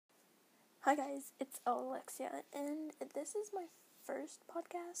Hi guys, it's Alexia, and this is my first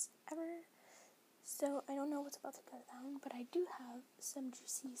podcast ever, so I don't know what's about to go down, but I do have some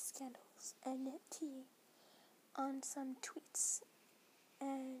juicy scandals and tea on some tweets,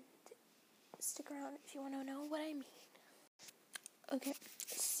 and stick around if you want to know what I mean. Okay,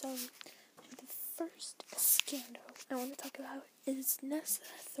 so the first scandal I want to talk about is Nessa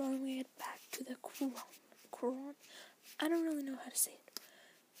throwing it back to the Quran. I don't really know how to say it,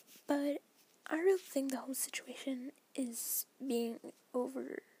 but I really think the whole situation is being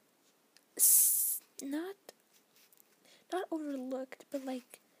not overlooked, but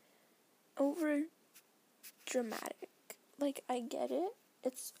over dramatic. Like, I get it,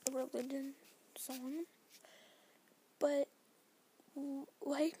 it's a religion song, but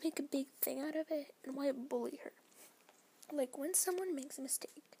why make a big thing out of it, and why bully her? Like, when someone makes a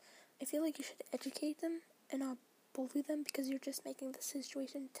mistake, I feel like you should educate them and not bully them, because you're just making the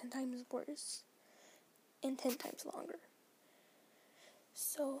situation 10 times worse and 10 times longer.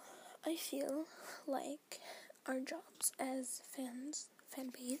 So I feel like our jobs as fan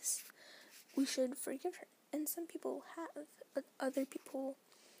base, we should forgive her. And some people have, but other people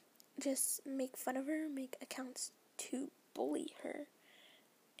just make fun of her, make accounts to bully her.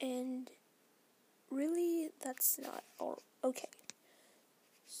 And really, that's not all okay.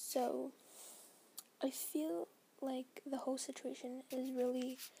 So I feel like the whole situation is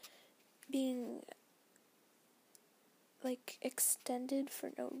really being extended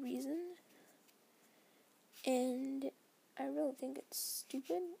for no reason, and I really think it's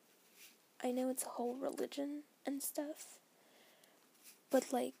stupid. I know it's a whole religion and stuff, but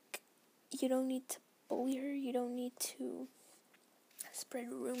you don't need to bully her, you don't need to spread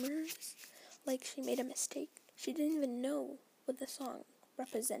rumors. She made a mistake. She didn't even know what the song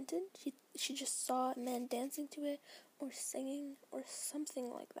represented. She just saw a man dancing to it or singing or something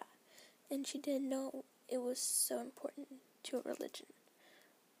like that, and she didn't know it was so important to a religion.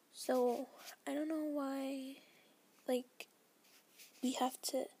 So I don't know why we have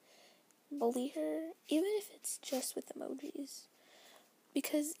to bully her, even if it's just with emojis,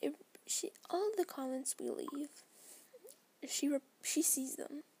 because all the comments we leave, she sees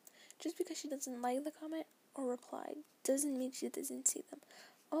them. Just because she doesn't like the comment or reply doesn't mean she doesn't see them.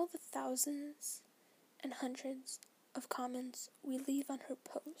 All the thousands and hundreds of comments we leave on her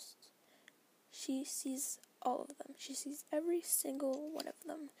posts, she sees all of them. She sees every single one of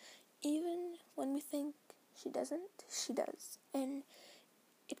them. Even when we think she doesn't, she does. And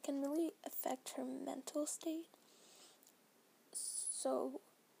it can really affect her mental state. So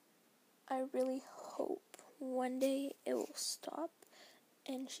I really hope one day it will stop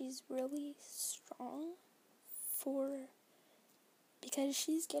and she's really strong because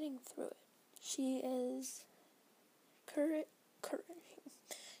she's getting through it. She is courage.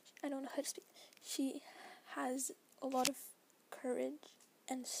 I don't know how to speak. She has a lot of courage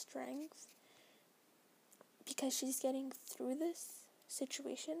and strength because she's getting through this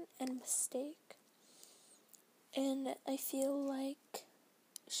situation and mistake. And I feel like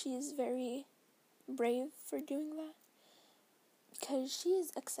she's very brave for doing that, because she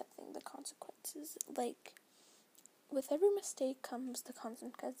is accepting the consequences. With every mistake comes the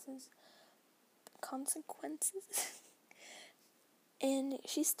consequences. And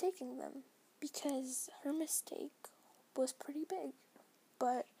she's taking them, because her mistake was pretty big.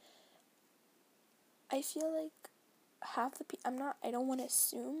 But I feel like half the people, I don't want to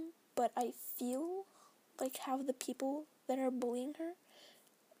assume, but I feel like half the people that are bullying her,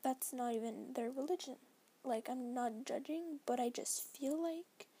 that's not even their religion. I'm not judging, but I just feel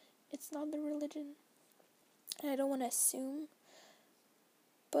like it's not their religion. And I don't want to assume,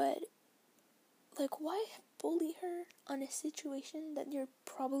 but why bully her on a situation that you're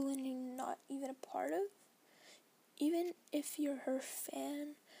probably not even a part of? Even if you're her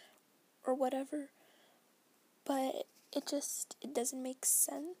fan or whatever, but it doesn't make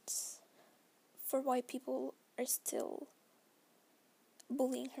sense for why people are still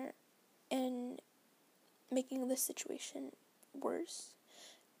bullying her and making the situation worse.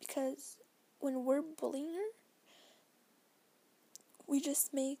 Because when we're bullying her, we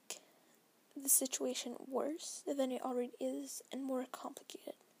just make the situation worse than it already is and more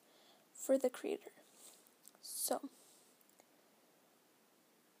complicated for the creator. So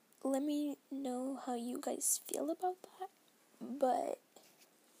let me know how you guys feel about that. But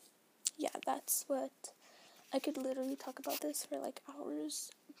yeah, that's what I could literally talk about this for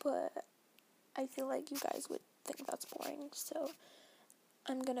hours, but I feel like you guys would think that's boring, so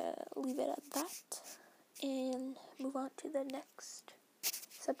I'm gonna leave it at that and move on to the next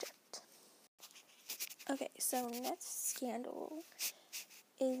subject. Okay, so next scandal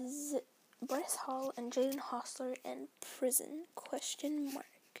is Bryce Hall and Jaden Hossler in prison, ?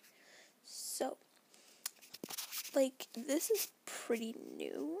 So, this is pretty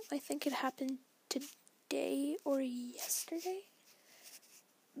new. I think it happened today or yesterday.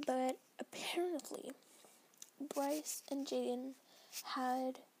 But apparently, Bryce and Jaden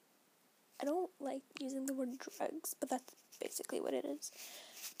had, I don't like using the word drugs, but that's basically what it is.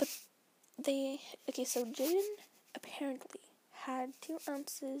 But so Jaden apparently had 2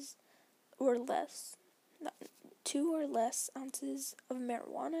 ounces or less, 2 or less ounces of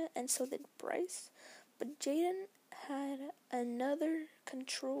marijuana, and so did Bryce. But Jaden had another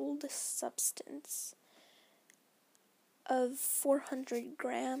controlled substance of 400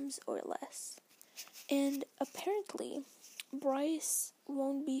 grams or less. And apparently, Bryce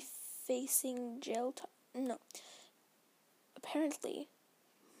won't be facing jail time. No. Apparently,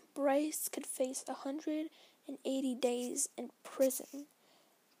 Bryce could face 180 days in prison,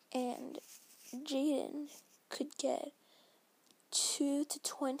 and Jaden could get 2 to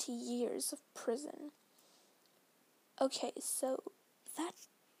 20 years of prison. Okay, so that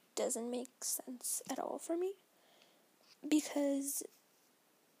doesn't make sense at all for me, because,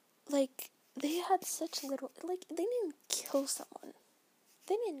 they had such little, they didn't kill someone.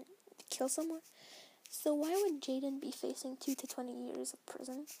 So why would Jaden be facing 2 to 20 years of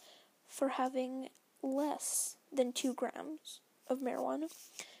prison for having less than 2 grams of marijuana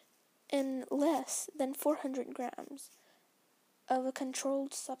and less than 400 grams of a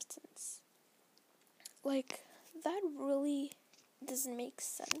controlled substance? That really doesn't make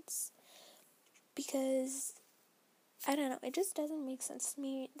sense, because, I don't know, it just doesn't make sense to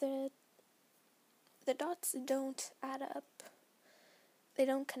me. The dots don't add up. They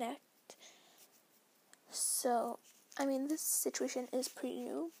don't connect. So, this situation is pretty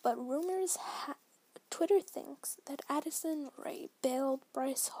new, but Twitter thinks that Addison Rae bailed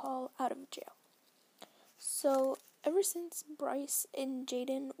Bryce Hall out of jail. So, ever since Bryce and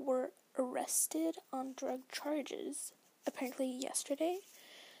Jaden were arrested on drug charges, apparently yesterday,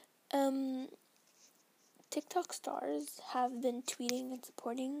 TikTok stars have been tweeting and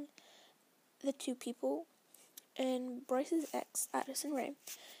supporting the 2 people, and Bryce's ex, Addison Rae,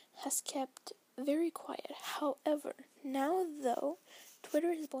 has kept very quiet. However, now though,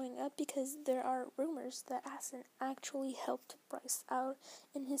 Twitter is blowing up because there are rumors that Addison actually helped Bryce out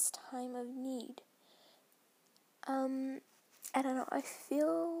in his time of need. I don't know, I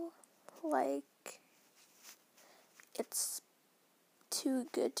feel like it's too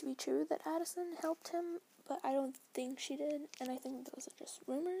good to be true that Addison helped him, but I don't think she did, and I think those are just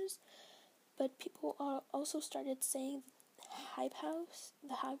rumors. But people also started saying the Hype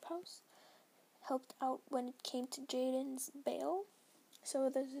House helped out when it came to Jaden's bail. So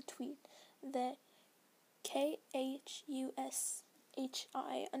there's a tweet that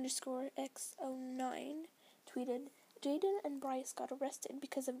KHUSHI_X09 tweeted, Jaden and Bryce got arrested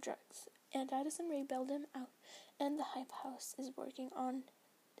because of drugs, and Addison Rae bailed him out, and the Hype House is working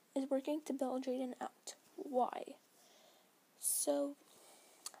to bail Jaden out. Why? So,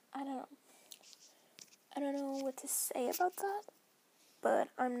 I don't know what to say about that, but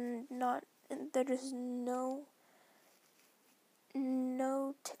there is no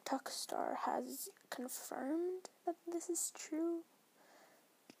TikTok star has confirmed that this is true.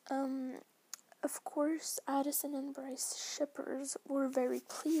 Of course, Addison and Bryce shippers were very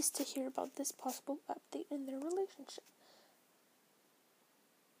pleased to hear about this possible update in their relationship.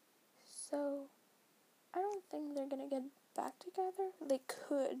 So, I don't think they're gonna get back together. They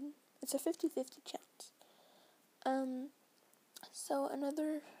could. It's a 50-50 chance. So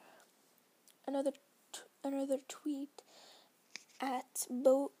another tweet at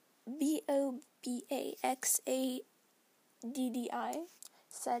BOBAXADDI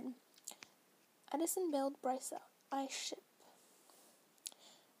said, Addison bailed Bryce out. I ship.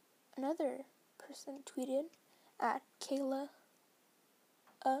 Another person tweeted at Kayla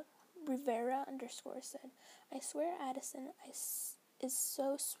Rivera _ said, I swear Addison is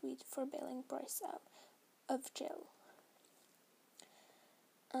so sweet for bailing Bryce out of jail.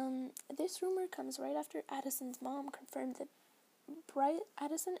 This rumor comes right after Addison's mom confirmed that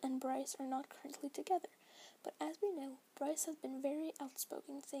Addison and Bryce are not currently together. But as we know, Bryce has been very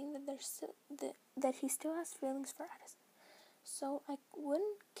outspoken, saying that he still has feelings for Addison. So I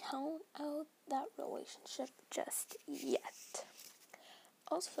wouldn't count out that relationship just yet.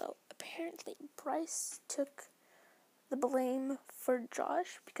 Also, apparently, Bryce took the blame for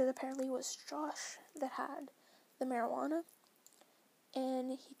Josh, because apparently it was Josh that had the marijuana.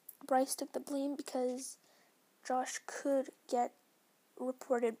 And Bryce took the blame because Josh could get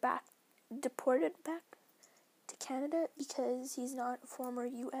deported back to Canada because he's not a former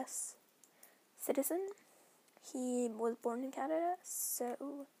U.S. citizen. He was born in Canada,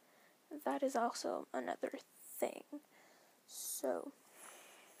 so that is also another thing. So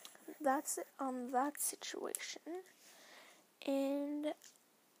that's it on that situation, and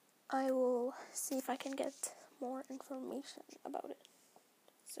I will see if I can get more information about it.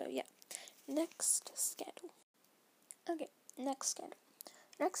 So yeah, next scandal. Okay, next scandal.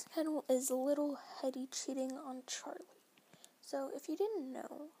 Next scandal is Lil Huddy cheating on Charlie. So if you didn't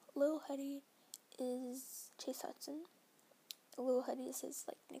know, Lil Huddy is Chase Hudson. Lil Huddy is his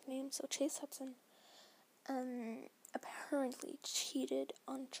nickname. So Chase Hudson apparently cheated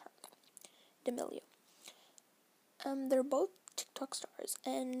on Charlie D'Amelio. They're both TikTok stars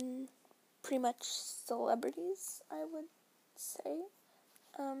and pretty much celebrities, I would say.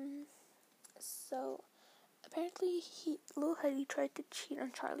 So apparently Lil Huddy tried to cheat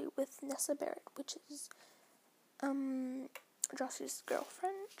on Charlie with Nessa Barrett, which is Josh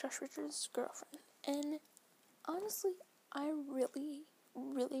Richards' girlfriend. And honestly, I really,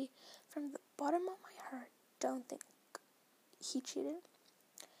 really, from the bottom of my heart, don't think he cheated.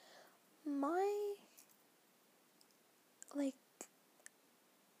 My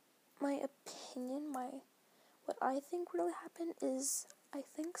opinion, what I think really happened is I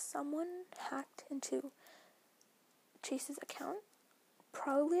think someone hacked into Chase's account,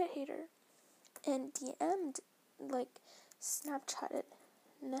 probably a hater, and DM'd, Snapchatted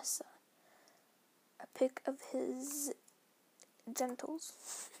Nessa a pic of his genitals.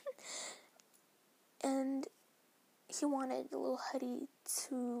 And he wanted Lil Huddy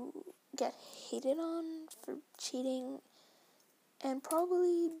to get hated on for cheating and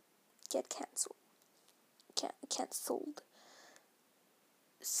probably get canceled.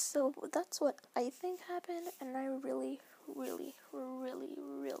 So that's what I think happened, and I really, really, really,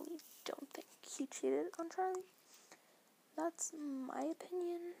 really don't think he cheated on Charlie. That's my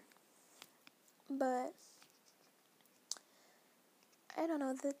opinion, but I don't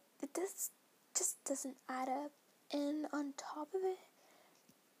know, this just doesn't add up. And on top of it,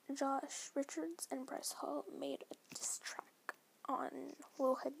 Josh Richards and Bryce Hall made a diss track on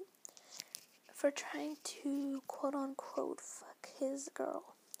Lil Huddy for trying to quote-unquote fuck his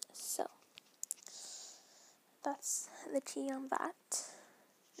girl. So, that's the tea on that.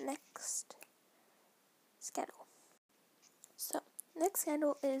 Next scandal. So, next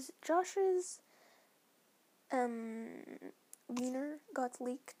scandal is Josh's wiener got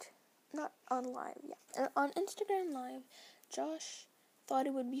leaked. Not on live, yeah. On Instagram Live, Josh thought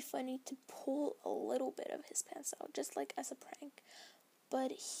it would be funny to pull a little bit of his pants out, just as a prank.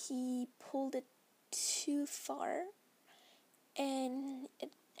 But he pulled it too far, and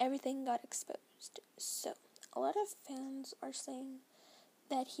everything got exposed. So, a lot of fans are saying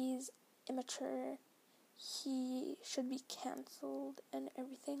that he's immature, he should be cancelled, and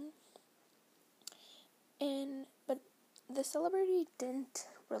everything. But the celebrity didn't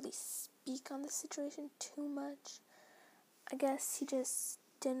really speak on the situation too much. I guess he just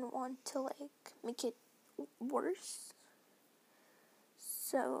didn't want to, make it worse.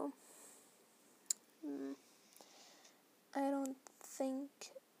 So, I don't think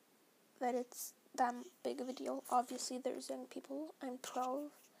that it's that big of a deal. Obviously, there's young people. I'm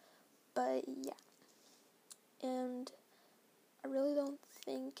 12. But, yeah. And I really don't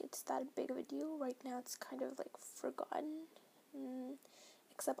think it's that big of a deal. Right now, it's kind of, forgotten.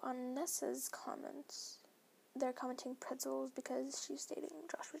 Except on Nessa's comments. They're commenting pretzels because she's dating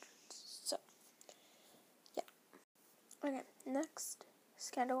Josh Richards. So, yeah. Okay, next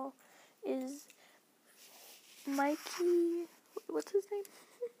scandal is Mikey. What's his name?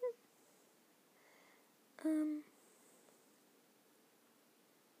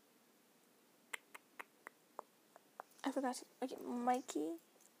 I forgot. Okay, Mikey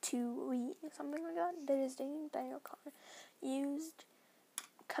Tui, something like that is dating Daniel Connor, used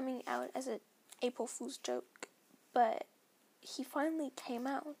coming out as an April Fool's joke, but he finally came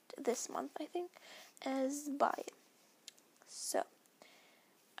out this month, I think, as bi. So,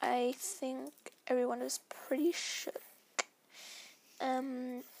 I think everyone was pretty shook.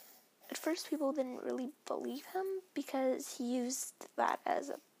 At first, people didn't really believe him because he used that as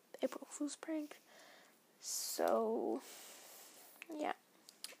a April Fool's prank. So, yeah.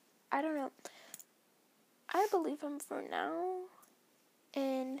 I don't know. I believe him for now.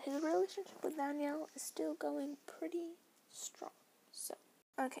 And his relationship with Danielle is still going pretty strong. So,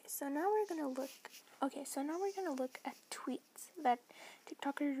 so now we're gonna look at tweets that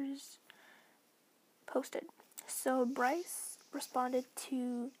TikTokers posted. So Bryce responded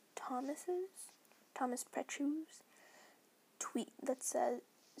to Thomas Petru's tweet that said,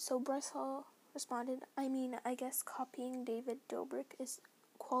 so Bryce Hall responded, I guess copying David Dobrik is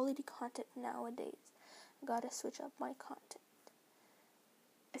quality content nowadays. I gotta switch up my content.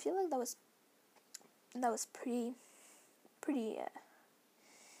 I feel like that was pretty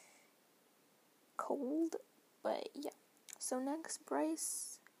cold, but yeah. So next,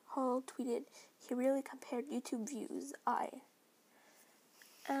 Bryce Hall tweeted, he really compared YouTube views. I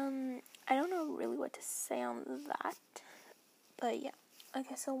don't know really what to say on that, but yeah.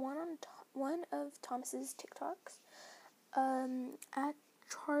 Okay, so one of Thomas's TikToks, at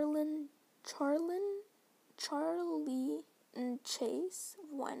Charlie Chase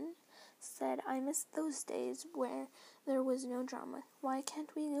 1 said, I miss those days where there was no drama. Why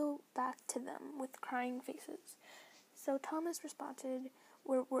can't we go back to them with crying faces? So Thomas responded,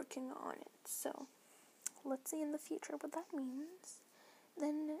 we're working on it, so let's see in the future what that means.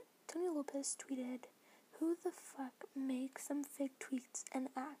 Then Tony Lopez tweeted, who the fuck makes some fake tweets and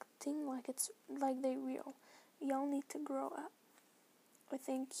acting like they're real? Y'all need to grow up. I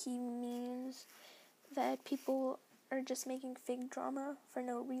think he means that people are just making fake drama for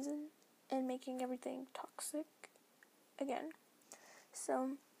no reason and making everything toxic again.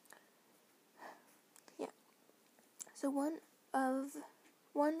 So, yeah. So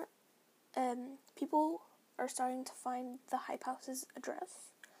people are starting to find the Hype House's address.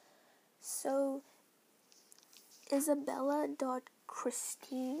 So,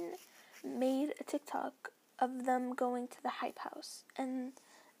 Isabella.Christine made a TikTok of them going to the Hype House, and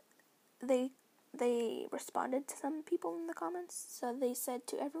they responded to some people in the comments. So they said,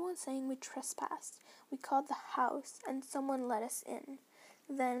 to everyone saying we trespassed, we called the house and someone let us in.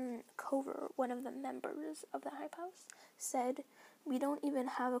 Then Cover, one of the members of the Hype House, said, we don't even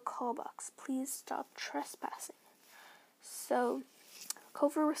have a call box. Please stop trespassing. So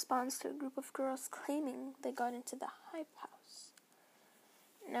Cover responds to a group of girls claiming they got into the Hype House.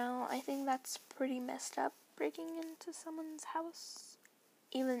 Now, I think that's pretty messed up, breaking into someone's house,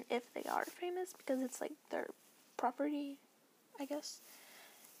 even if they are famous, because it's like their property, I guess.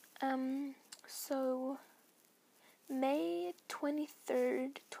 So May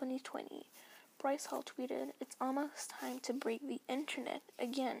 23rd, 2020, Bryce Hall tweeted, it's almost time to break the internet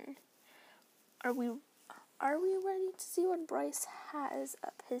again. Are we ready to see what Bryce has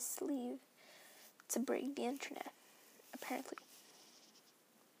up his sleeve to break the internet, apparently?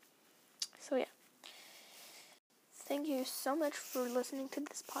 So yeah. Thank you so much for listening to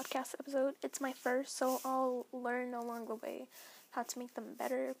this podcast episode. It's my first, so I'll learn along the way how to make them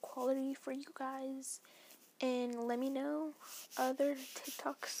better quality for you guys. And let me know other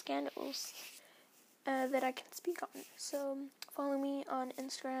TikTok scandals that I can speak on. So follow me on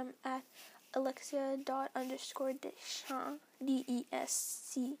Instagram at Alexia._Deschamps,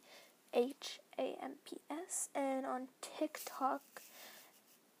 DESCHAMPS, and on TikTok,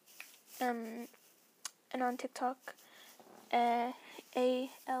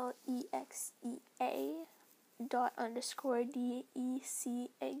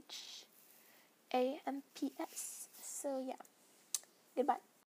 So yeah, goodbye.